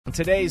In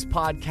today's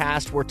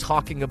podcast, we're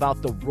talking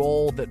about the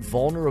role that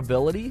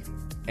vulnerability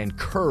and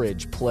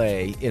courage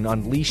play in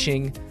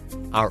unleashing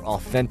our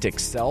authentic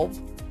self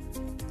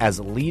as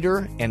a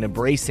leader and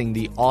embracing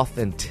the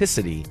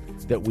authenticity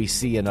that we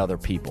see in other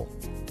people.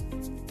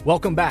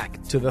 Welcome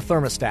back to The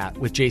Thermostat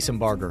with Jason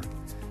Barger.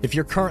 If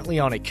you're currently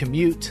on a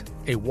commute,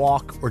 a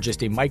walk, or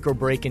just a micro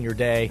break in your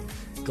day,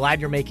 glad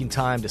you're making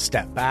time to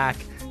step back,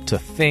 to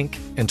think,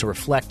 and to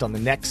reflect on the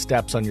next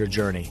steps on your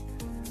journey.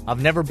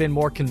 I've never been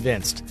more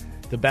convinced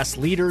the best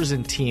leaders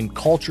and team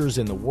cultures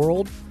in the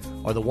world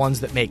are the ones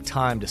that make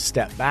time to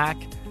step back,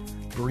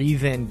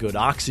 breathe in good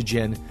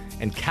oxygen,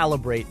 and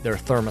calibrate their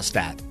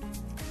thermostat.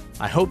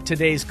 I hope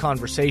today's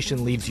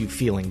conversation leaves you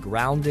feeling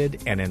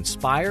grounded and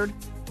inspired.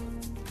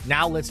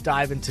 Now let's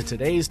dive into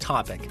today's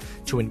topic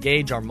to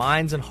engage our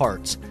minds and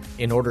hearts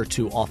in order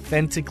to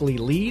authentically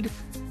lead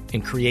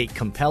and create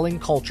compelling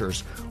cultures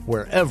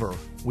wherever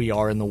we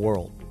are in the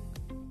world.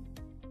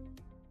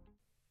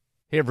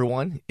 Hey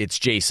everyone, it's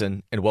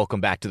Jason, and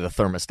welcome back to the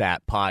Thermostat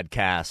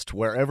Podcast.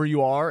 Wherever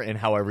you are and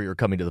however you're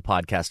coming to the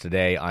podcast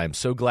today, I'm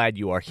so glad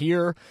you are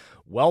here.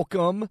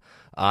 Welcome.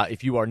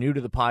 If you are new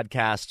to the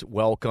podcast,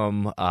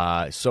 welcome.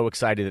 So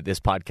excited that this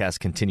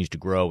podcast continues to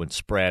grow and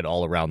spread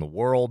all around the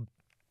world.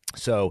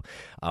 So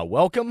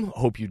welcome.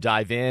 Hope you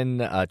dive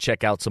in,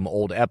 check out some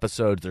old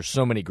episodes. There's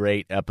so many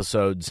great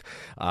episodes,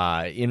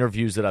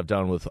 interviews that I've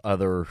done with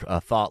other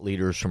thought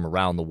leaders from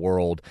around the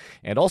world,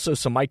 and also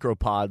some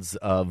micropods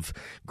of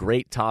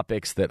great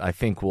topics that I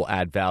think will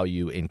add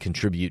value and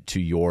contribute to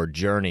your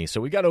journey.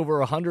 So we got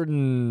over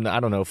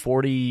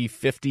 40,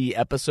 50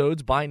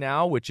 episodes by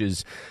now, which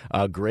is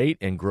great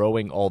and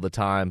growing all the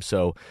time.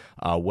 So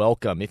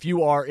welcome. If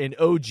you are an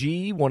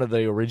OG, one of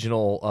the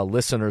original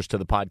listeners to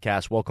the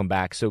podcast, welcome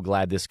back. So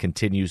glad this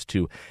continues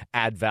to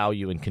add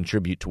value and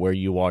contribute to where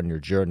you are in your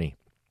journey.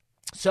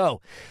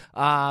 So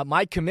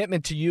my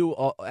commitment to you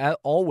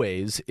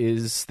always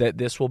is that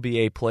this will be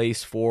a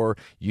place for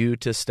you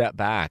to step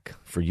back,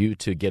 for you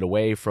to get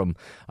away from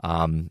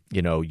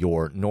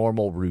your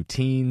normal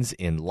routines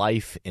in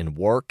life, in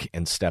work,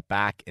 and step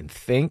back and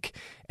think,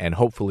 and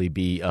hopefully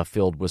be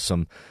filled with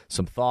some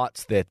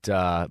thoughts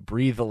that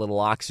breathe a little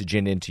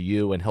oxygen into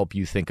you and help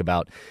you think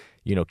about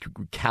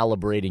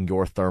calibrating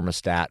your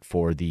thermostat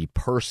for the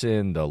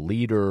person, the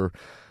leader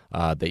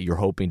that you're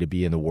hoping to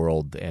be in the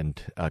world,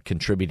 and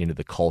contributing to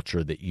the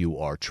culture that you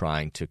are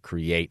trying to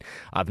create.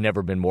 I've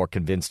never been more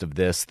convinced of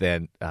this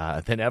than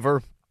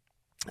ever,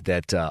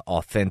 that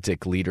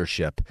authentic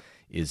leadership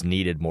is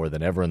needed more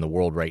than ever in the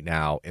world right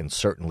now, and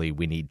certainly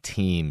we need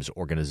teams,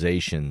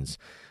 organizations,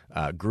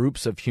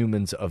 groups of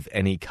humans of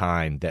any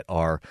kind that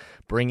are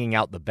bringing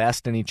out the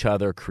best in each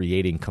other,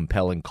 creating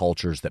compelling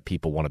cultures that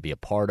people want to be a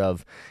part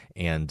of,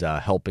 and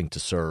helping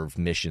to serve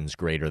missions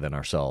greater than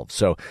ourselves.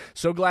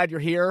 So glad you're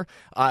here.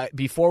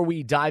 Before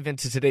we dive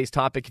into today's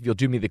topic, if you'll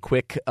do me the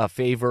quick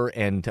favor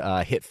and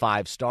hit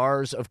 5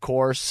 stars, of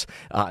course.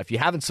 If you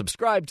haven't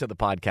subscribed to the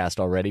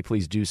podcast already,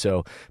 please do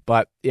so.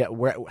 But yeah,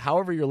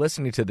 however you're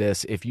listening to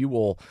this, if you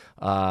will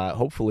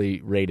hopefully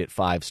rate it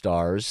 5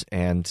 stars,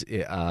 and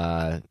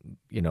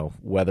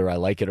whether I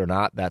like it or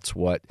not, that's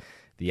what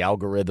the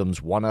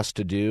algorithms want us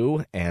to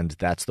do, and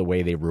that's the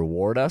way they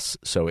reward us.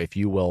 So if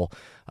you will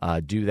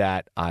do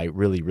that, I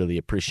really, really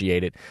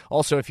appreciate it.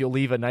 Also, if you'll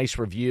leave a nice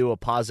review, a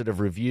positive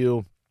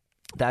review,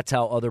 that's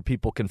how other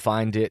people can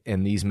find it,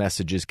 and these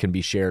messages can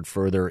be shared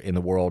further in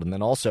the world. And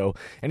then also,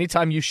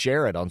 anytime you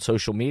share it on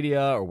social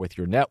media or with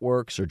your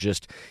networks, or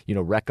just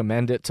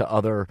recommend it to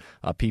other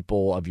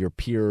people of your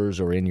peers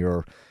or in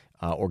your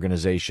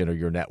organization or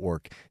your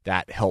network,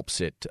 that helps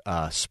it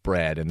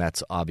spread. And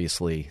that's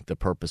obviously the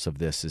purpose of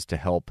this, is to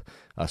help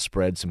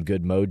spread some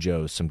good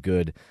mojo, some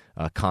good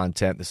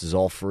content. This is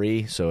all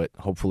free, so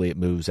hopefully it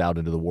moves out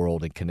into the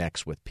world and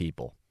connects with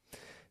people.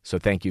 So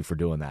thank you for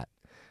doing that.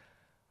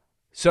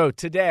 So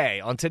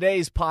on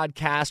today's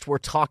podcast, we're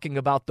talking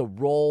about the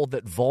role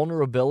that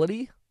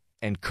vulnerability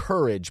and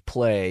courage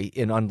play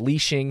in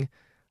unleashing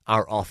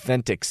our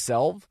authentic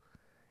self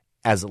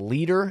as a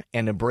leader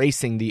and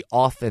embracing the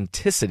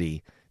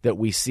authenticity that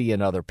we see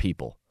in other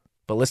people.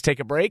 But let's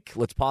take a break.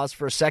 Let's pause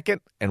for a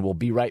second, and we'll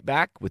be right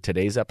back with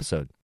today's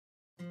episode.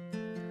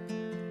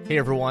 Hey,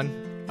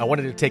 everyone. I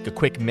wanted to take a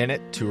quick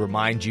minute to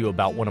remind you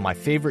about one of my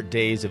favorite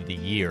days of the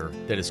year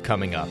that is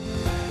coming up.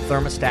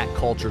 Thermostat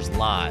Cultures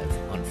Live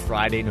on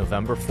Friday,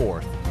 November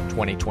 4th,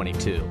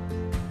 2022.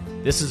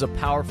 This is a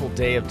powerful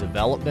day of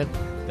development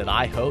that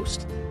I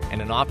host,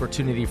 and an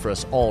opportunity for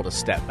us all to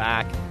step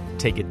back,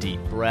 take a deep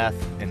breath,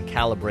 and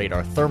calibrate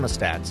our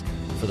thermostats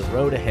for the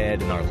road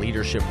ahead in our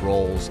leadership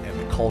roles and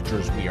the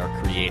cultures we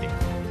are creating.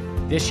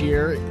 This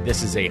year,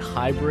 this is a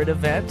hybrid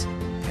event,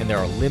 and there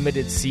are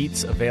limited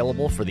seats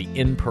available for the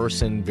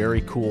in-person,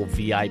 very cool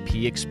VIP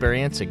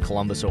experience in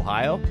Columbus,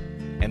 Ohio.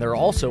 And there are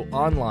also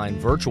online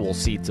virtual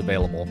seats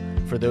available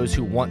for those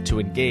who want to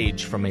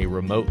engage from a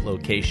remote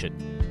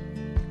location.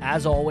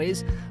 As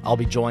always, I'll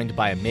be joined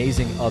by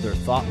amazing other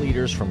thought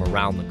leaders from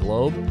around the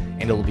globe,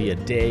 and it'll be a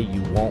day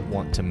you won't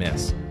want to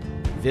miss.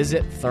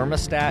 Visit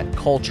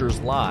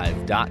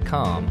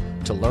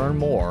thermostatcultureslive.com to learn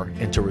more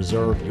and to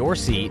reserve your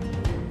seat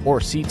or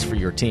seats for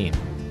your team.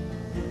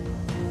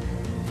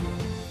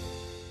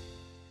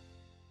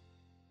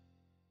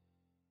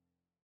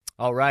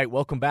 All right,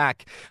 welcome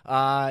back.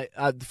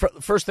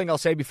 First thing I'll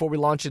say before we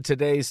launch into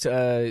today's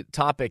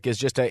topic is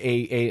just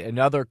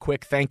another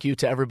quick thank you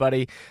to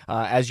everybody.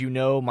 As you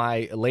know,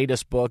 my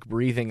latest book,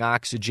 Breathing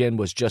Oxygen,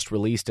 was just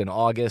released in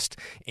August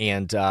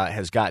and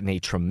has gotten a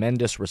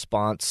tremendous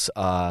response.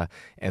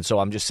 And so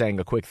I'm just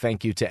saying a quick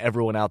thank you to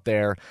everyone out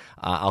there.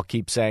 I'll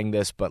keep saying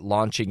this, but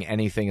launching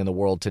anything in the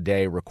world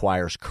today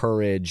requires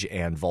courage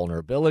and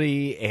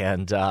vulnerability,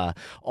 and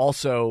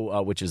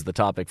also, which is the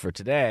topic for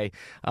today,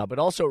 but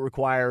also it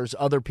requires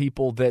other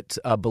people that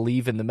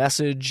believe in the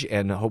message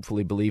and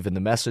hopefully believe in the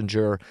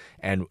messenger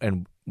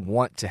and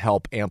want to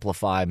help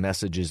amplify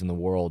messages in the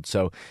world.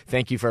 So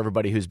thank you for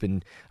everybody who's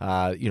been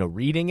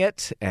reading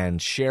it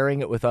and sharing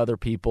it with other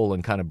people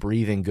and kind of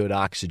breathing good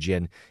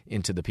oxygen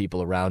into the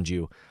people around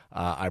you.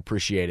 I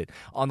appreciate it.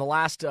 On the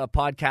last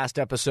podcast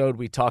episode,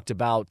 we talked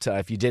about,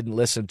 if you didn't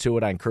listen to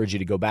it, I encourage you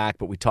to go back,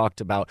 but we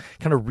talked about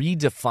kind of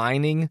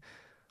redefining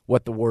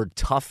what the word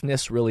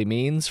toughness really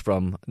means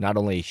from not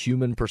only a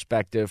human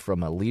perspective,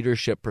 from a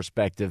leadership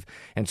perspective,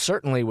 and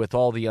certainly with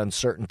all the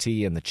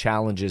uncertainty and the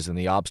challenges and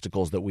the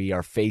obstacles that we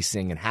are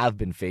facing and have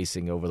been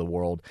facing over the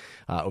world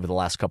over the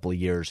last couple of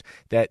years,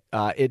 that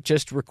it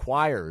just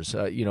requires,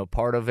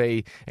 part of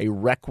a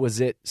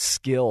requisite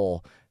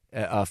skill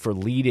for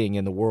leading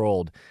in the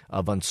world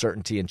of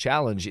uncertainty and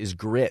challenge is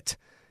grit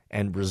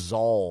and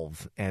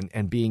resolve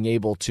and being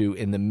able to,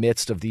 in the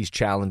midst of these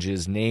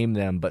challenges, name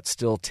them, but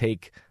still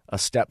take a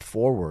step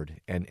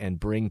forward and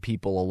bring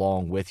people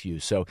along with you.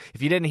 So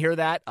if you didn't hear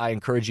that, I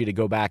encourage you to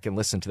go back and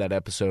listen to that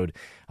episode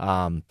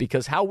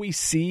because how we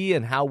see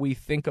and how we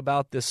think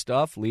about this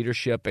stuff,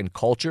 leadership and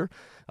culture,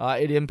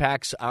 it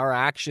impacts our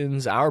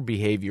actions, our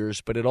behaviors,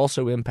 but it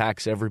also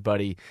impacts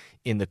everybody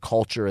in the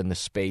culture and the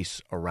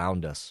space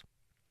around us.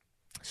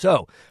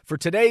 So for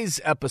today's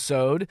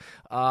episode,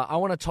 I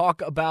want to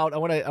talk about, I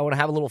want to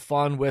have a little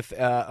fun with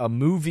a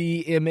movie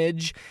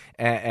image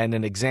and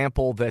an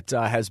example that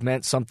has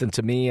meant something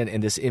to me,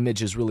 and this image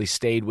has really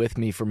stayed with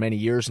me for many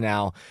years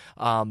now.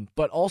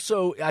 But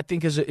also, I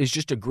think is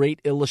just a great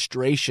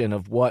illustration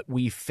of what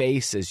we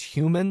face as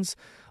humans,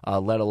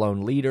 let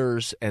alone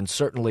leaders, and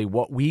certainly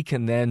what we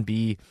can then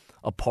be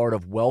a part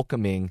of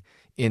welcoming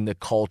in the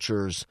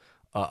cultures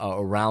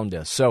around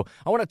us. So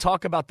I want to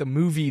talk about the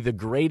movie The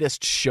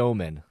Greatest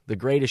Showman,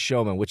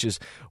 which is,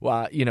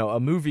 a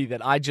movie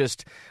that I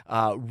just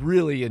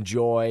really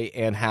enjoy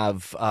and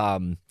have,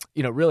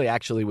 really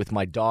actually with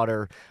my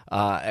daughter,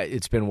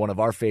 it's been one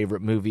of our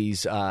favorite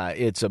movies.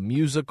 It's a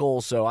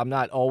musical, so I'm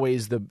not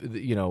always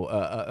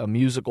a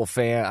musical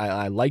fan.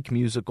 I like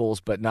musicals,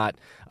 but not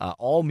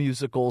all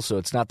musicals, so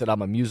it's not that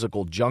I'm a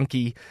musical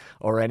junkie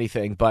or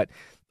anything, but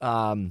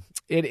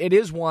it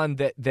is one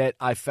that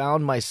I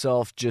found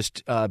myself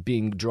just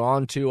being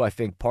drawn to. I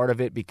think part of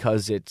it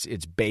because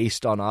it's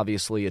based on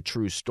obviously a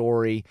true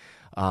story,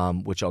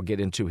 which I'll get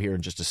into here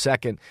in just a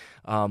second.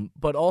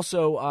 But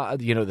also,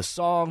 the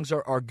songs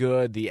are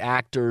good, the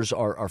actors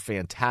are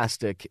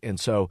fantastic, and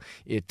so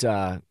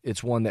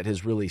it's one that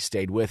has really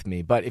stayed with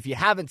me. But if you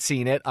haven't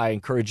seen it, I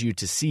encourage you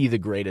to see The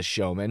Greatest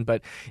Showman.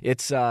 But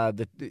it's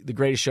the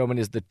Greatest Showman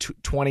is the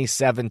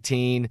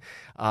 2017.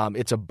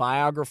 It's a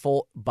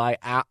biographical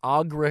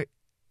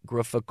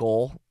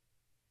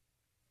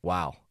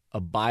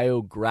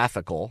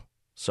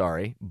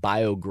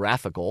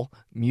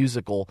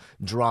musical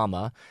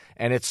drama,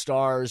 and it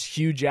stars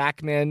Hugh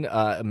Jackman,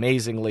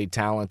 amazingly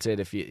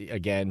talented.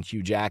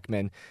 Hugh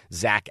Jackman,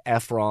 Zac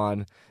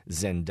Efron,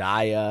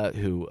 Zendaya,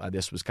 who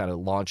this was kind of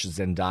launched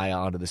Zendaya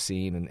onto the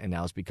scene and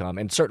now has become,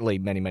 and certainly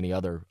many, many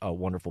other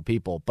wonderful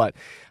people. But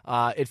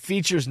it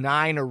features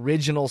 9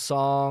 original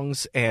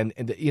songs, and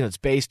it's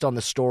based on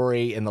the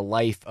story and the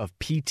life of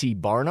P.T.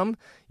 Barnum,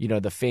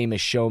 the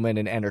famous showman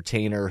and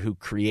entertainer who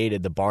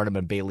created the Barnum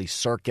and Bailey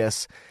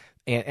Circus.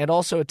 And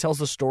also it tells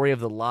the story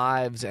of the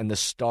lives and the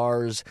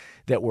stars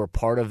that were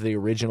part of the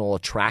original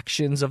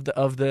attractions of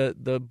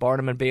the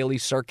Barnum and Bailey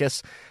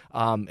Circus.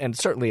 And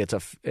certainly it's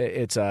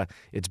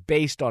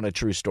based on a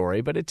true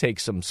story, but it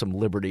takes some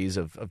liberties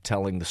of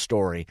telling the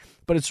story.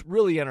 But it's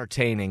really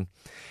entertaining,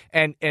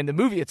 and the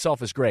movie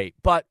itself is great.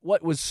 But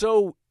what was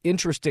so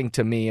interesting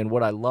to me and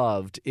what I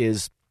loved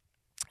is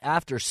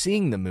after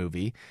seeing the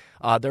movie,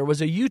 there was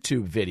a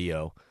YouTube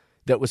video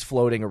that was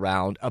floating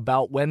around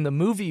about when the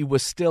movie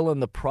was still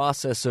in the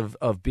process of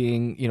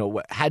being,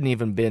 hadn't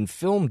even been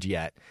filmed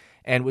yet,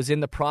 and was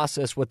in the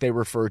process what they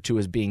refer to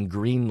as being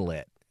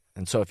greenlit.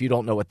 And so if you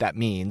don't know what that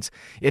means,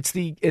 it's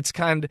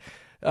kind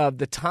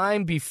the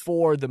time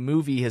before the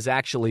movie has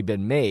actually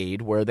been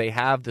made, where they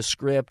have the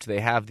script, they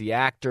have the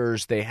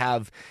actors, they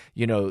have,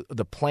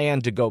 the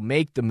plan to go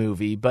make the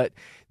movie, but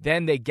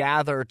then they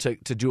gather to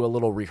do a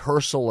little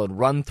rehearsal and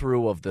run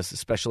through of this,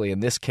 especially in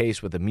this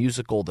case with the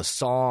musical, the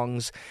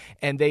songs.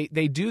 And they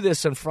do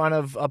this in front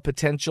of a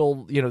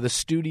potential, the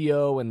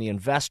studio and the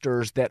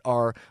investors that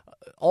are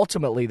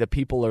ultimately the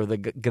people are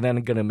then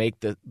going to make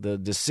the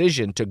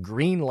decision to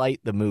green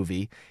light the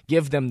movie,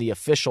 give them the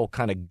official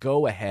kind of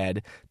go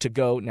ahead to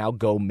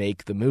go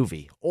make the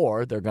movie.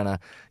 Or they're going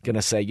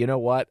to say, you know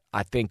what,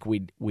 I think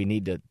we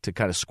need to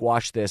kind of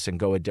squash this and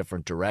go a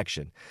different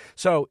direction.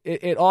 So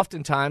it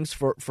oftentimes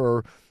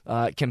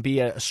can be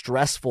a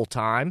stressful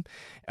time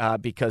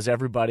because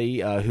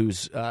everybody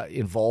who's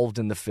involved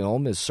in the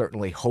film is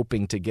certainly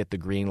hoping to get the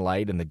green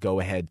light and the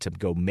go-ahead to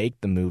go make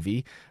the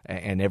movie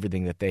and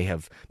everything that they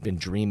have been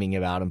dreaming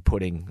about and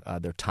putting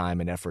their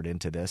time and effort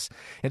into this.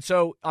 And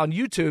so on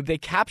YouTube, they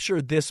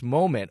captured this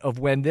moment of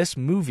when this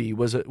movie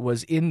was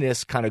in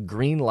this kind of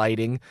green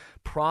lighting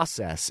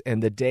process,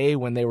 and the day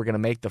when they were going to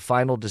make the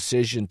final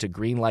decision to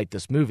green light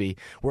this movie,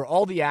 where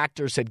all the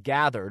actors had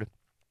gathered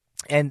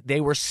and they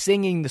were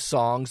singing the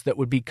songs that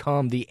would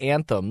become the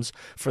anthems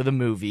for the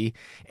movie,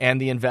 and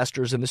the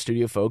investors and the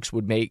studio folks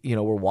would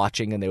were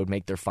watching, and they would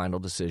make their final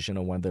decision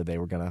on whether they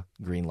were going to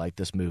greenlight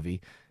this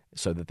movie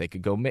so that they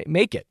could go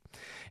make it.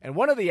 And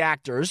one of the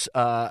actors,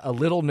 a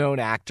little-known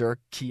actor,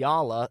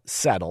 Keala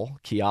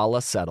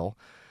Settle,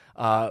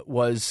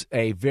 was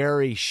a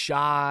very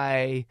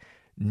shy,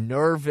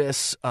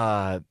 nervous,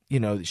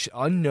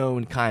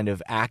 unknown kind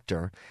of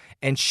actor.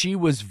 And she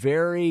was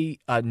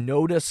very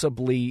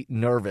noticeably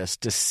nervous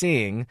to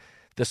sing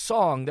the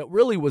song that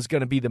really was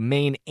going to be the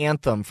main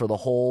anthem for the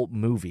whole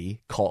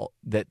movie,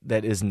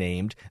 that is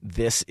named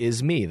 "This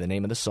Is Me." The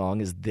name of the song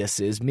is "This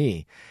Is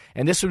Me,"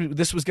 and this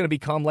was going to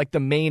become like the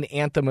main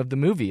anthem of the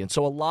movie. And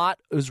so a lot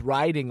was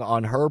riding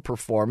on her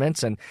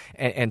performance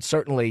and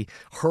certainly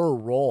her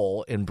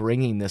role in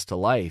bringing this to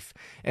life.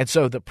 And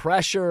so the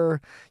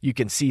pressure, you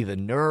can see the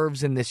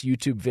nerves in this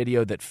YouTube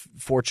video that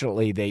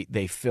fortunately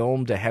they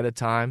filmed ahead of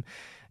time.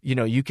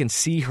 You can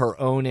see her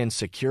own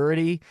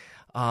insecurity.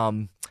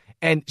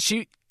 And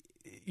she,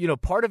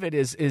 part of it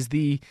is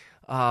the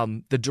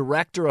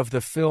director of the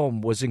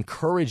film was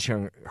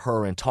encouraging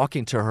her and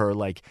talking to her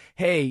like,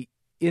 hey,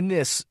 in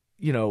this,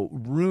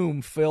 room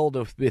filled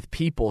with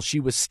people, she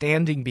was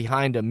standing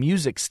behind a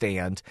music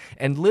stand,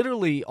 and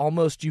literally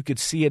almost you could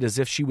see it as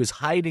if she was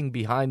hiding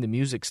behind the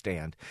music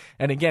stand.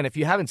 And again, if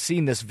you haven't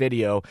seen this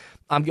video,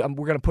 we're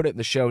going to put it in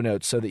the show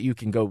notes so that you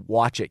can go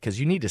watch it, because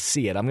you need to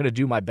see it. I'm going to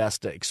do my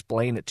best to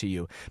explain it to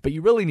you, but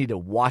you really need to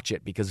watch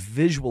it, because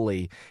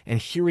visually and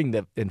hearing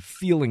and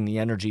feeling the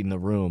energy in the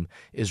room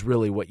is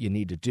really what you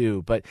need to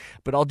do. But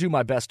I'll do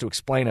my best to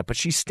explain it. But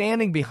she's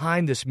standing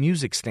behind this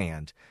music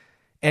stand,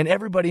 and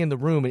everybody in the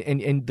room,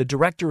 and the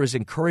director is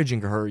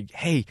encouraging her,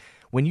 hey,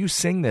 when you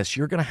sing this,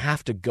 you're going to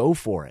have to go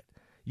for it.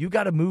 You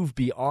got to move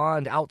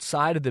beyond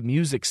outside of the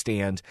music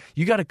stand.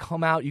 You got to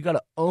come out. You got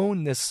to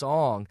own this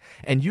song,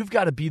 and you've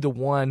got to be the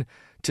one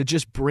to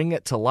just bring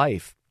it to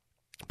life.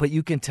 But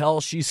you can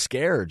tell she's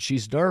scared.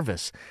 She's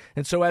nervous.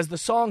 And so as the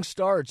song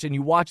starts and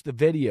you watch the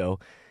video,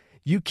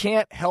 you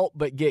can't help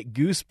but get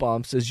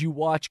goosebumps as you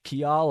watch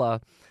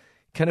Keala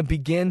kind of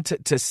begin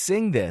to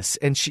sing this.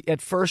 And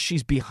at first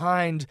she's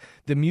behind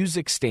the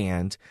music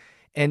stand,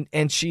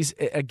 and she's,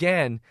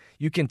 again,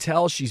 you can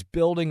tell she's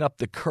building up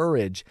the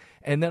courage.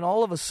 And then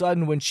all of a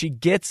sudden, when she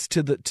gets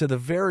to the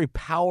very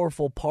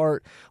powerful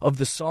part of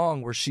the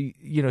song where she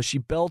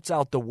belts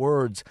out the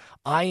words,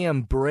 "I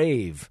am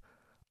brave,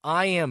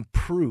 I am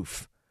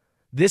proof,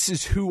 this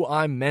is who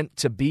I'm meant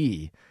to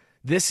be,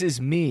 this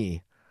is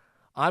me.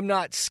 I'm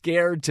not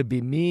scared to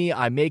be me.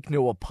 I make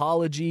no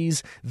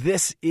apologies.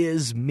 This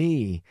is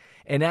me."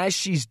 And as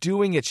she's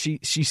doing it,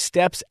 she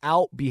steps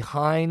out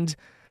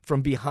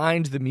from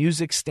behind the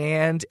music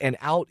stand and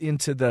out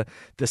into the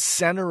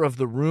center of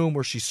the room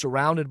where she's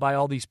surrounded by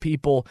all these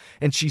people.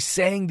 And she's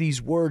saying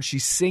these words.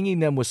 She's singing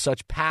them with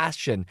such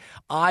passion.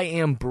 I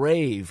am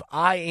brave.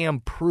 I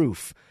am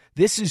proof.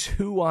 This is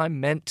who I'm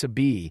meant to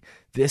be.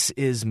 This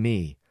is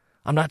me.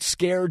 I'm not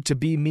scared to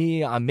be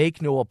me. I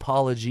make no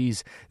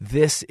apologies.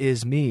 This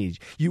is me.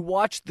 You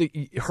watch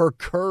her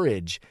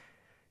courage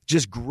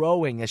just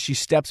growing as she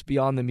steps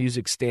beyond the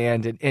music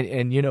stand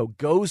and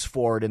goes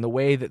for it in the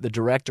way that the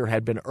director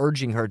had been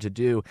urging her to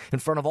do in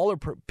front of all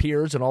her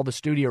peers and all the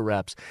studio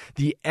reps.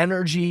 The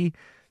energy,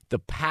 the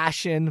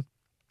passion,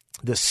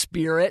 the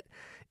spirit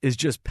is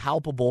just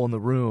palpable in the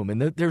room.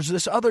 And there's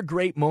this other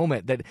great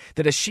moment that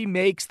as she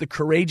makes the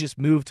courageous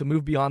move to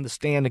move beyond the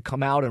stand and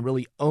come out and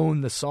really own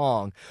the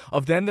song,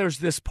 then there's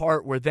this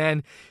part where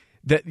then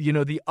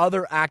the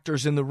other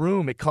actors in the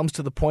room, it comes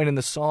to the point in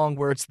the song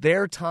where it's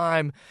their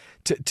time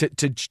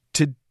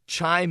to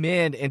chime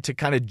in and to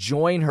kind of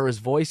join her as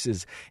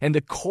voices. And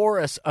the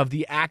chorus of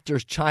the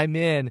actors chime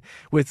in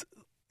with,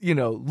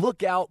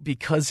 look out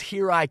because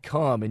here I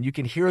come. And you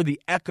can hear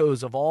the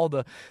echoes of all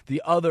the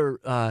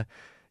other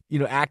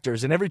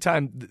actors. And every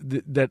time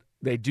that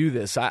they do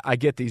this, I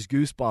get these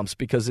goosebumps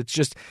because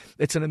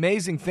it's an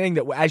amazing thing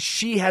that as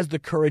she has the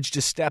courage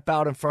to step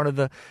out in front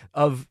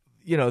of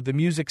the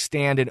music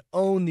stand and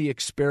own the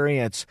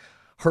experience,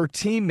 her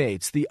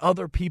teammates, the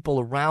other people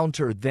around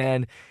her,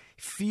 then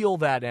feel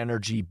that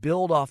energy,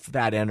 build off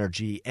that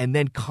energy, and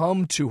then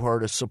come to her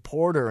to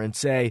support her and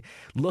say,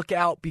 look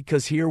out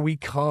because here we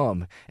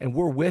come and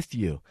we're with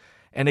you.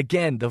 And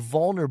again, the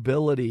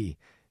vulnerability,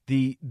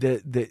 the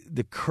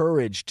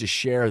courage to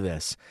share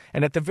this.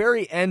 And at the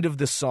very end of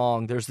the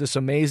song, there's this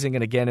amazing,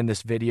 and again in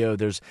this video,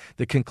 there's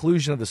the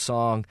conclusion of the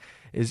song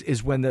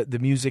is when the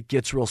music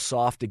gets real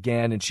soft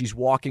again, and she's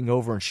walking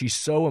over and she's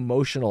so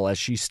emotional as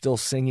she's still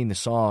singing the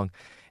song.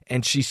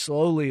 And she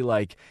slowly,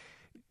 like,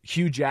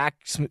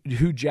 Jackman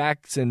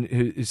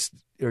is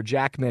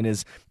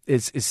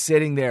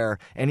sitting there,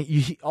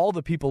 and all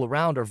the people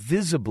around are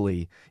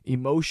visibly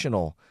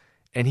emotional,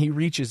 and he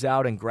reaches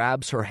out and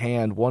grabs her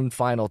hand one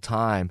final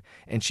time,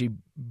 and she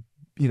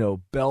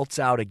belts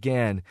out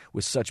again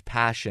with such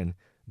passion,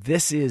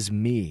 "This is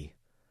me,"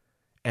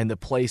 and the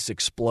place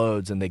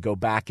explodes, and they go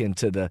back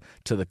into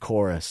the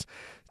chorus.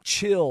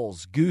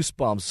 Chills,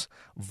 goosebumps,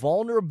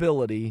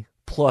 vulnerability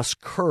plus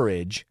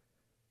courage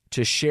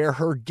to share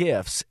her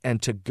gifts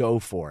and to go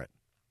for it.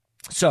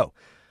 So,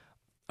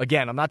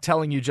 again, I'm not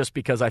telling you just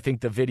because I think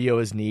the video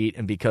is neat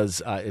and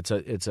because it's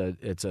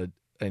an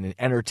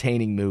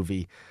entertaining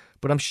movie,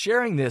 but I'm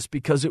sharing this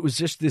because it was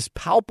just this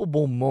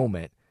palpable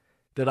moment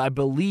that I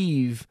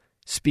believe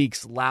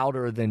speaks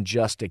louder than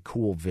just a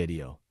cool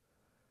video.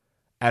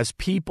 As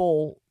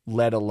people,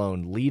 let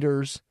alone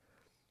leaders,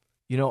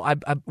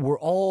 we're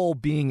all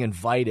being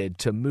invited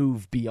to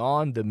move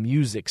beyond the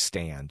music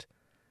stand.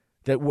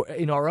 That we're,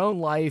 in our own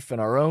life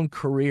and our own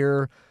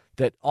career,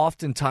 that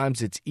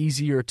oftentimes it's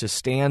easier to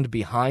stand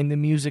behind the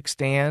music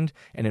stand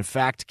and, in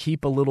fact,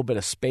 keep a little bit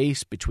of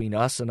space between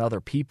us and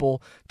other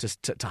people,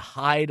 to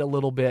hide a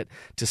little bit,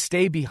 to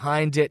stay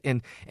behind it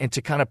and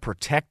to kind of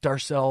protect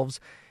ourselves.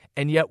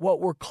 And yet what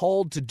we're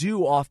called to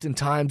do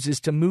oftentimes is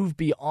to move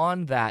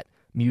beyond that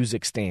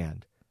music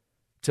stand,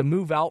 to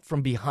move out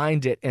from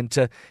behind it and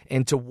to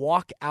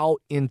walk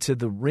out into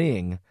the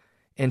ring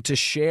and to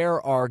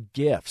share our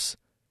gifts.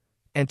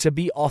 And to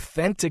be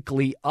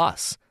authentically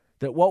us.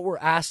 That what we're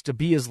asked to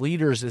be as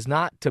leaders is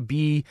not to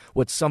be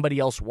what somebody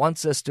else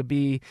wants us to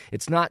be.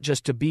 It's not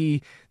just to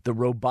be the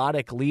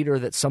robotic leader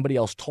that somebody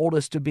else told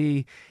us to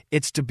be.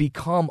 It's to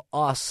become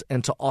us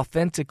and to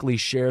authentically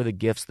share the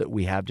gifts that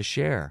we have to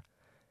share.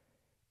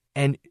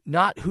 And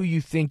not who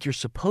you think you're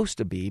supposed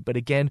to be, but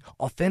again,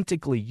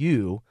 authentically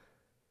you.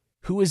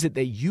 Who is it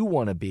that you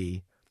want to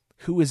be?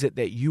 Who is it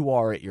that you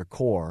are at your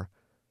core?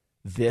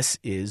 This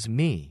is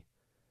me.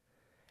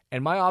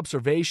 And my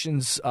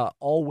observations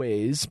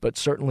always, but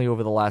certainly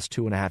over the last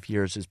 2.5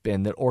 years, has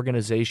been that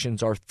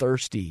organizations are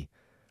thirsty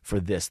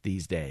for this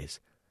these days.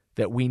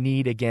 That we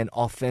need, again,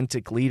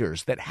 authentic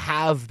leaders that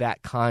have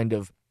that kind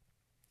of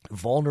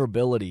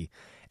vulnerability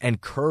and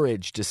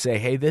courage to say,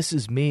 hey, this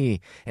is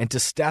me, and to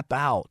step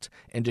out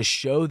and to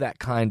show that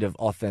kind of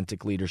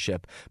authentic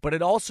leadership. But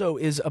it also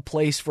is a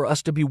place for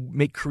us to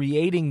be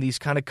creating these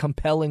kind of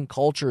compelling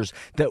cultures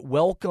that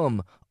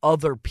welcome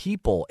other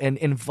people and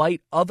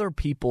invite other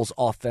people's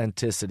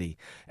authenticity,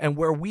 and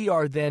where we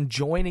are then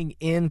joining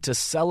in to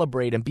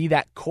celebrate and be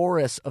that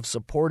chorus of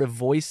supportive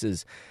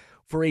voices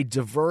for a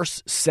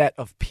diverse set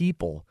of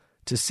people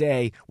to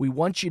say, we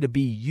want you to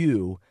be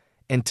you,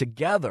 and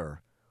together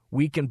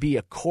we can be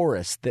a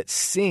chorus that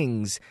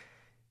sings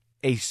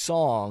a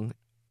song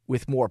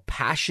with more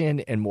passion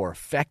and more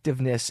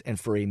effectiveness and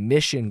for a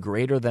mission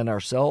greater than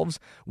ourselves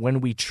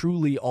when we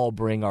truly all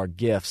bring our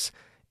gifts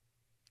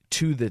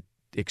to the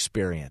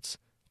experience,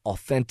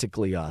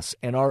 authentically us,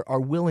 and are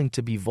willing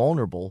to be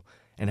vulnerable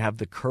and have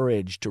the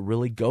courage to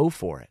really go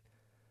for it.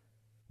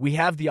 We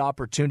have the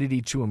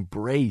opportunity to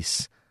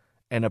embrace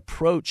and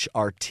approach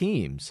our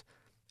teams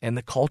and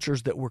the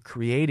cultures that we're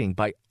creating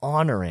by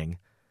honoring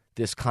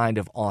this kind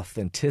of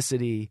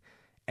authenticity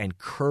and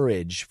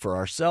courage for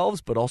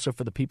ourselves, but also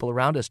for the people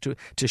around us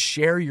to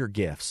share your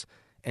gifts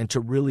and to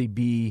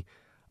really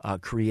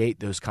create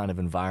those kind of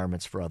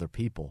environments for other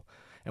people.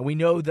 And we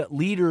know that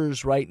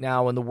leaders right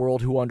now in the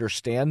world who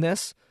understand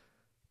this,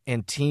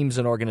 and teams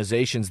and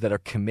organizations that are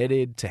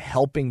committed to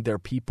helping their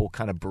people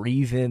kind of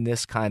breathe in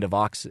this kind of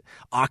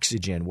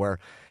oxygen where,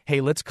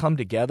 hey, let's come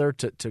together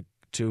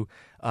to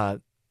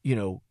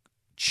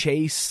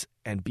chase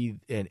and be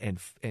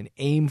and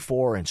aim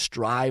for and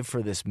strive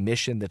for this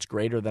mission that's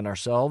greater than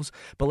ourselves.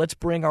 But let's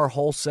bring our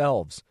whole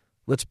selves.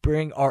 Let's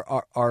bring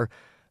our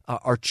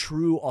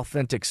true,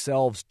 authentic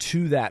selves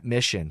to that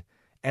mission.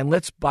 And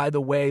let's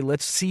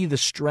see the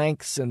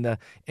strengths and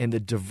the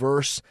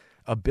diverse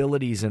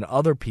abilities in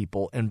other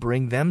people and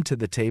bring them to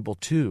the table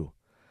too.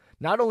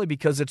 Not only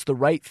because it's the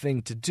right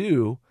thing to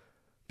do,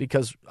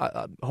 because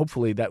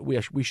hopefully that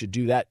we should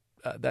do that.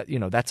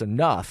 That's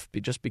enough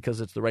just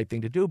because it's the right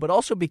thing to do, but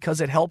also because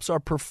it helps our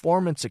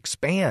performance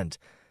expand.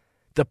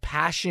 The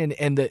passion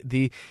and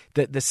the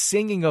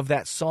singing of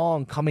that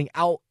song coming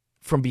out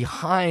from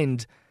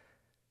behind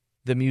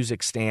the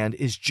music stand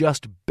is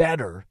just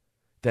better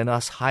than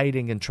us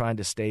hiding and trying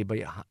to stay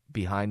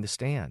behind the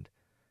stand.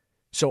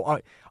 So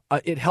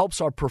it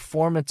helps our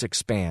performance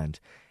expand.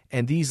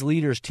 And these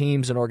leaders,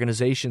 teams, and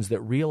organizations that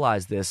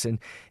realize this, and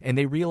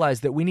they realize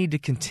that we need to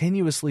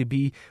continuously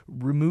be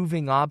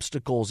removing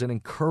obstacles and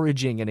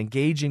encouraging and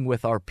engaging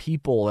with our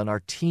people and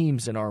our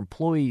teams and our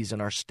employees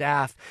and our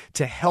staff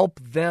to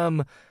help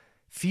them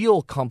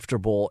feel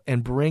comfortable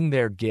and bring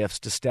their gifts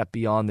to step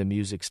beyond the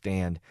music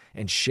stand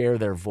and share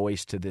their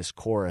voice to this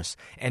chorus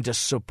and to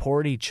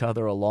support each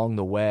other along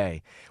the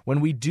way. When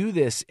we do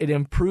this, it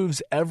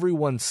improves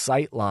everyone's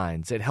sight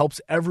lines. It helps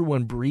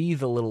everyone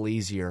breathe a little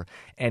easier,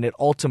 and it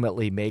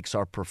ultimately makes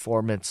our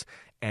performance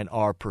and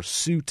our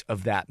pursuit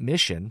of that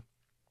mission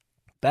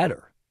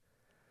better.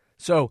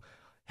 So,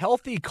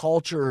 healthy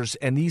cultures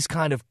and these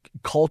kind of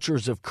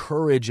cultures of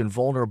courage and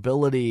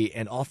vulnerability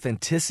and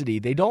authenticity,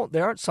 they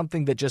aren't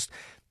something that just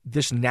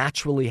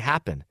naturally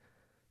happen.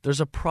 There's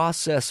a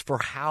process for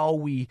how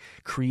we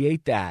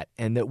create that,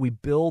 and that we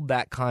build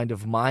that kind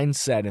of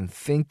mindset and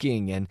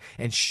thinking and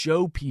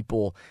show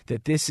people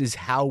that this is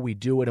how we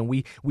do it. And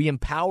we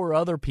empower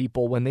other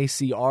people when they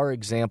see our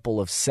example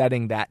of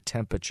setting that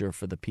temperature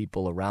for the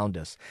people around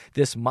us.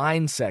 This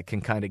mindset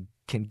can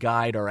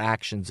guide our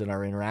actions and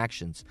our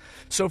interactions.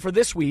 So for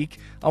this week,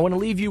 I want to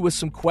leave you with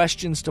some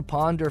questions to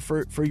ponder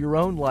for your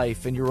own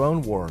life and your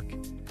own work.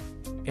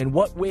 In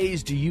what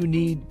ways do you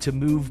need to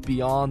move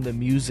beyond the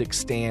music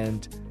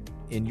stand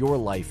in your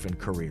life and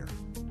career?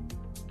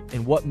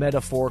 In what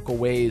metaphorical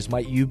ways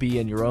might you be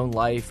in your own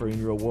life or in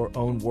your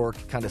own work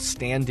kind of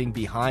standing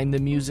behind the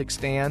music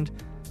stand,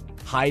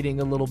 hiding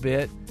a little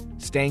bit,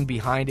 staying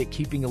behind it,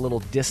 keeping a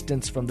little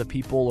distance from the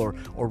people,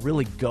 or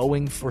really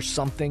going for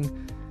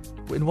something?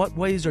 In what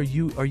ways are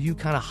you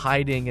kind of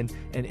hiding,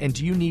 and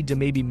do you need to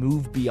maybe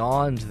move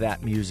beyond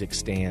that music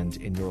stand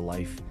in your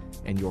life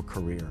and your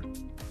career?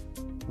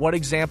 What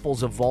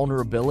examples of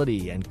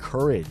vulnerability and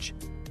courage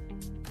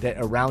that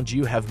around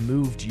you have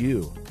moved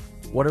you?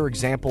 What are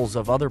examples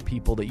of other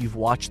people that you've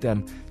watched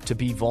them to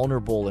be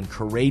vulnerable and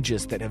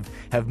courageous that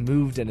have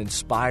moved and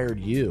inspired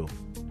you?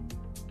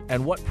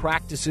 And what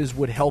practices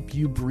would help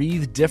you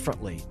breathe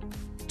differently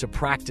to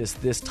practice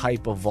this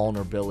type of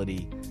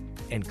vulnerability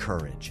and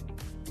courage?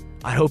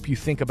 I hope you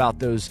think about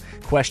those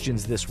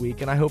questions this week,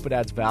 and I hope it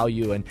adds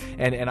value. And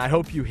I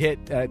hope you hit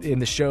in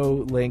the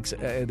show links,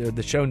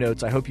 the show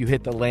notes, I hope you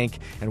hit the link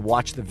and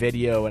watch the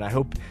video, and I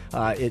hope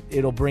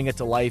it'll bring it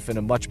to life in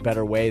a much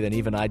better way than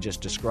even I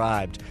just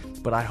described.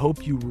 But I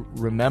hope you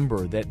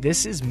remember that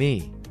this is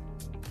me,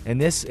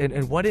 and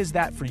what is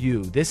that for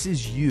you? This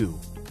is you,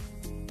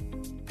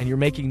 and you're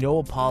making no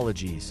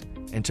apologies.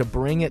 And to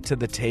bring it to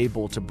the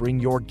table, to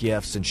bring your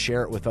gifts and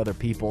share it with other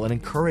people and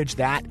encourage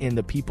that in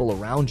the people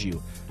around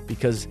you,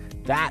 because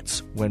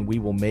that's when we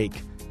will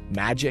make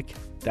magic.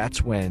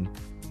 That's when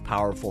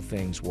powerful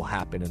things will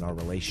happen in our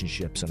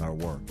relationships and our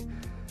work.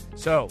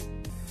 So,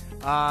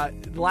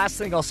 the last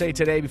thing I'll say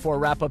today before I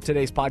wrap up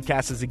today's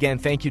podcast is, again,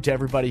 thank you to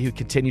everybody who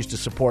continues to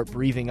support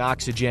Breathing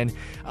Oxygen.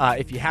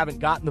 If you haven't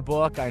gotten the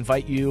book, I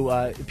invite you,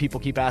 people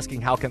keep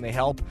asking how can they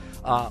help,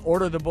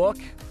 order the book.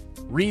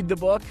 Read the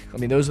book. I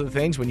mean, those are the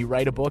things. When you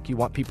write a book, you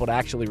want people to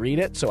actually read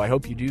it. So I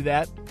hope you do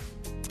that.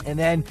 And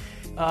then,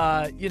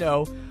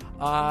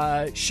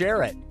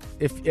 share it.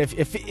 If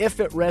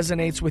it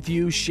resonates with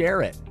you,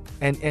 share it.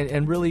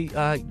 And really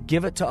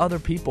give it to other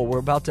people. We're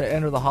about to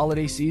enter the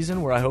holiday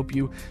season where I hope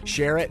you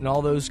share it and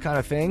all those kind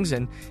of things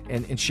and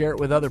share it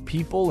with other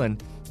people.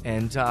 And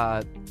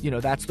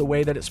that's the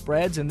way that it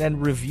spreads. And then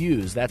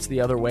reviews, that's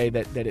the other way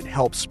that it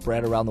helps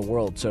spread around the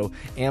world. So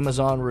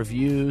Amazon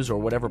reviews or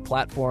whatever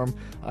platform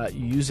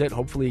you use it,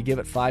 hopefully you give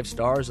it 5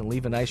 stars and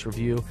leave a nice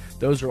review.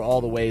 Those are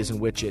all the ways in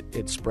which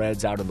it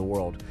spreads out in the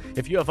world.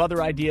 If you have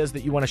other ideas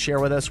that you want to share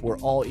with us, we're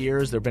all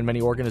ears. There have been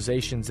many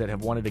organizations that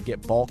have wanted to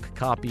get bulk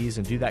copies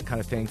and do that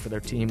kind of thing for their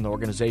team and the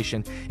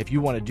organization. If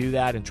you want to do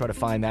that and try to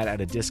find that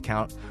at a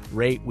discount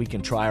rate, we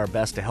can try our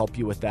best to help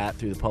you with that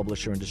through the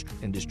publisher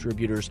and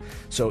distributors.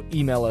 So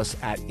email us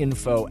at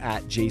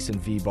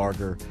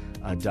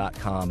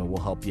info@jasonvbarger.com and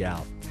we'll help you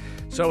out.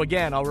 So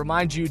again, I'll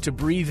remind you to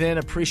breathe in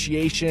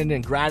appreciation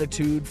and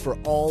gratitude for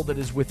all that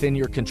is within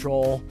your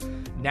control.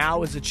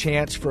 Now is a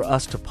chance for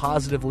us to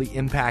positively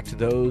impact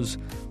those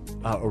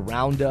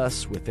around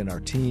us, within our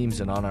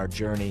teams, and on our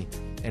journey.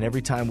 And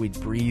every time we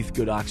breathe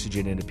good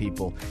oxygen into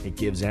people, it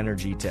gives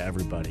energy to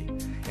everybody.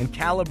 And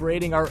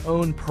calibrating our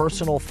own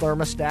personal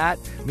thermostat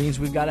means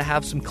we've got to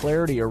have some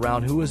clarity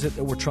around who is it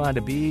that we're trying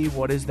to be,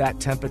 what is that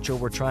temperature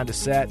we're trying to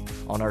set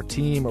on our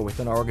team or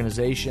within our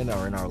organization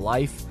or in our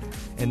life.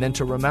 And then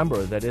to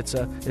remember that it's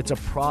a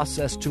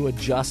process to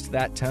adjust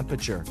that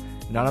temperature.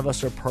 None of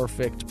us are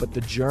perfect, but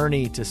the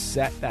journey to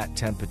set that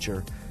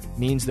temperature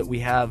means that we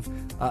have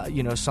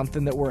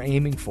something that we're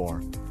aiming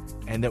for,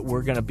 and that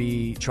we're going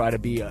to try to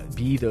be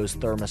those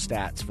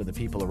thermostats for the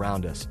people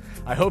around us.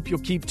 I hope you'll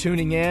keep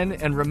tuning in,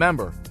 and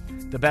remember,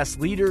 the best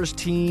leaders,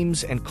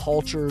 teams, and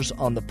cultures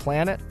on the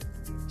planet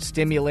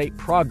stimulate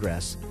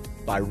progress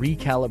by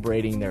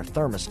recalibrating their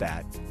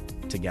thermostat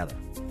together.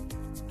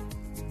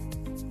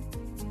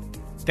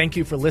 Thank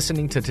you for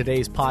listening to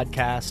today's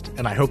podcast,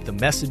 and I hope the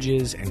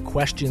messages and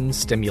questions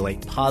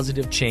stimulate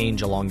positive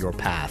change along your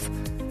path.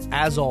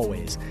 As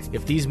always,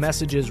 if these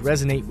messages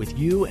resonate with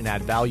you and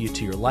add value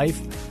to your life,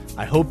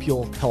 I hope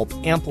you'll help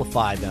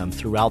amplify them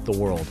throughout the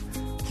world.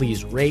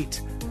 Please rate,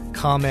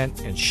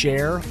 comment, and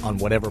share on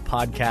whatever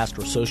podcast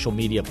or social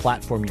media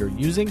platform you're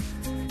using,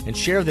 and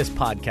share this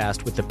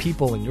podcast with the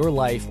people in your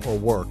life or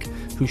work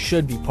who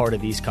should be part of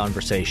these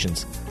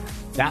conversations.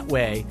 That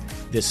way,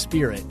 this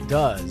spirit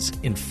does,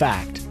 in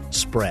fact,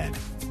 spread.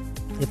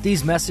 If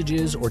these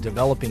messages or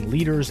developing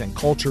leaders and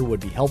culture would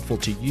be helpful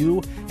to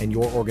you and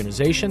your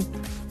organization,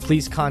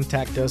 please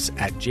contact us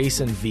at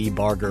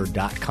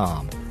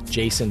jasonvbarger.com,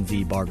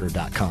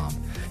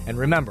 jasonvbarger.com. And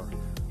remember,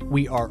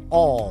 we are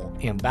all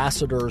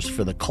ambassadors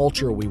for the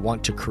culture we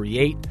want to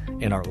create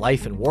in our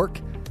life and work.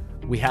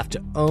 We have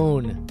to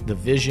own the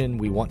vision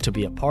we want to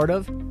be a part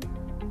of.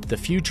 The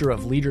future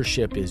of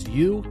leadership is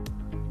you,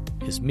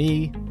 is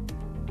me,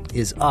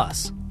 is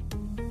us.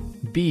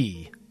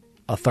 Be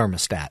a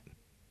thermostat.